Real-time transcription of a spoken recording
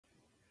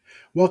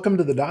Welcome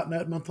to the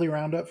 .NET Monthly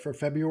Roundup for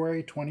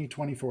February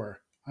 2024.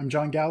 I'm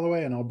Jon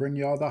Galloway, and I'll bring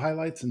you all the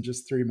highlights in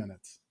just 3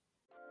 minutes.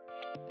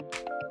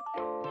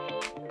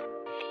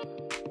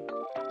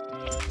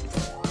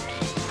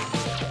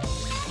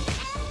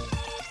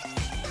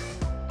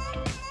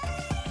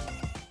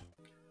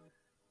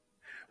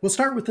 We'll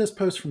start with this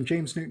post from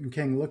James Newton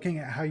King looking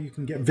at how you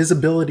can get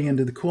visibility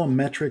into the cool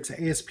metrics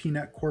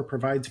ASP.NET Core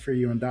provides for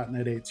you in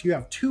 .NET 8. So you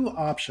have two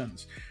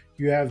options.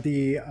 You have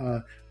the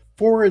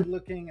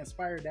forward-looking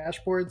Aspire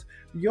dashboards.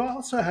 You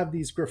also have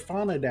these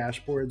Grafana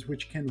dashboards,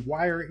 which can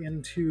wire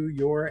into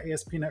your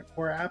ASP.NET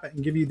Core app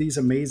and give you these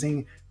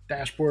amazing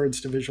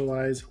dashboards to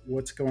visualize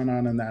what's going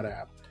on in that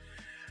app.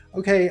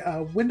 Okay,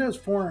 Windows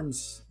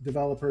Forms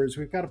developers,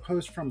 we've got a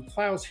post from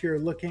Klaus here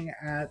looking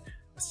at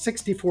a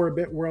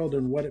 64-bit world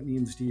and what it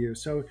means to you.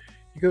 So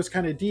he goes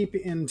kind of deep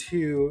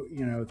into,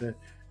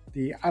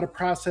 the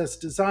out-of-process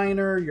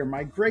designer, your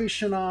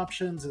migration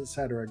options,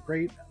 etc.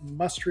 Great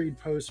must-read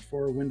post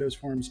for Windows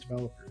Forms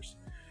developers.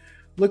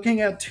 Looking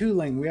at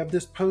tooling, we have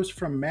this post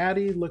from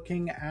Maddie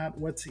looking at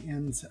what's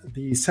in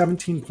the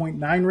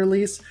 17.9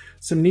 release.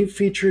 Some neat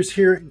features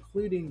here,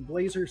 including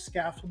Blazor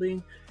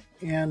scaffolding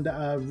and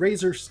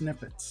Razor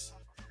snippets.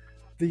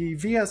 The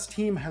VS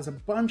team has a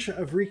bunch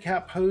of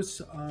recap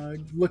posts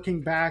looking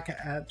back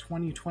at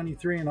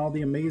 2023 and all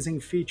the amazing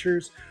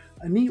features.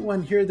 A neat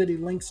one here that he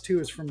links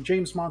to is from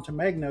James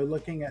Montemagno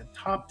looking at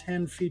top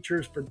 10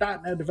 features for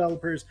 .NET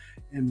developers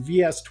in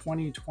VS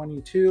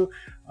 2022.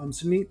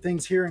 Some neat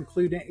things here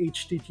include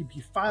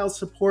HTTP file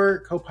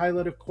support,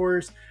 Copilot, of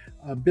course,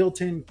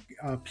 built-in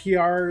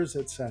PRs,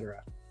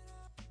 etc.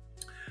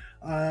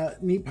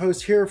 Neat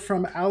post here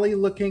from Ali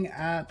looking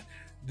at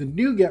the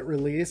NuGet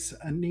release.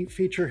 A neat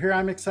feature here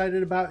I'm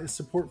excited about is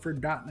support for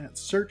 .NET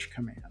Search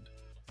Command.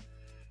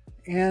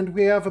 And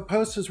we have a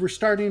post as we're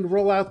starting to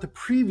roll out the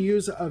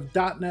previews of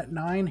 .NET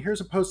 9. Here's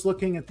a post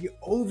looking at the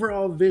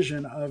overall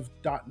vision of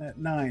 .NET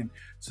 9.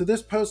 So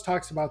this post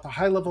talks about the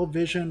high-level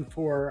vision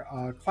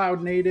for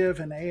cloud native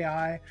and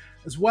AI,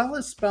 as well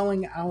as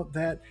spelling out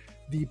that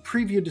the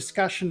preview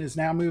discussion is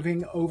now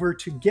moving over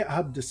to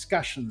GitHub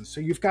discussions.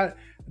 So you've got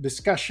a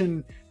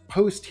discussion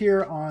post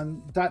here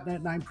on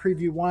 .NET 9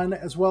 Preview 1,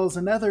 as well as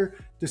another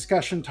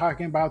discussion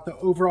talking about the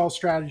overall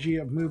strategy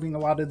of moving a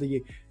lot of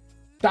the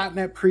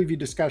 .NET Preview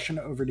discussion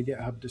over to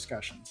GitHub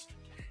discussions.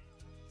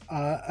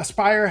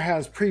 Aspire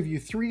has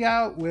Preview 3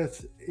 out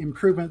with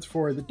improvements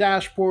for the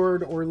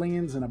dashboard,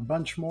 Orleans, and a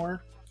bunch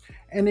more.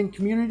 And in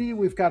community,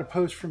 we've got a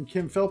post from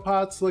Kim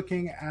Philpotts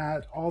looking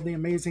at all the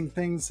amazing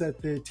things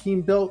that the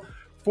team built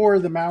for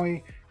the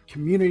Maui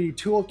Community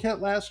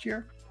Toolkit last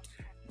year.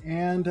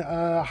 And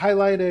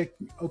highlight an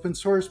open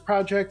source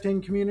project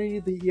in community,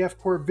 the EF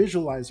Core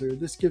Visualizer.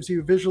 This gives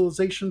you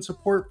visualization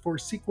support for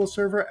SQL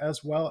Server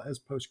as well as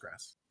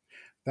Postgres.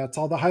 That's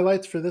all the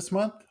highlights for this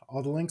month.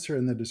 All the links are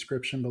in the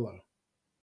description below.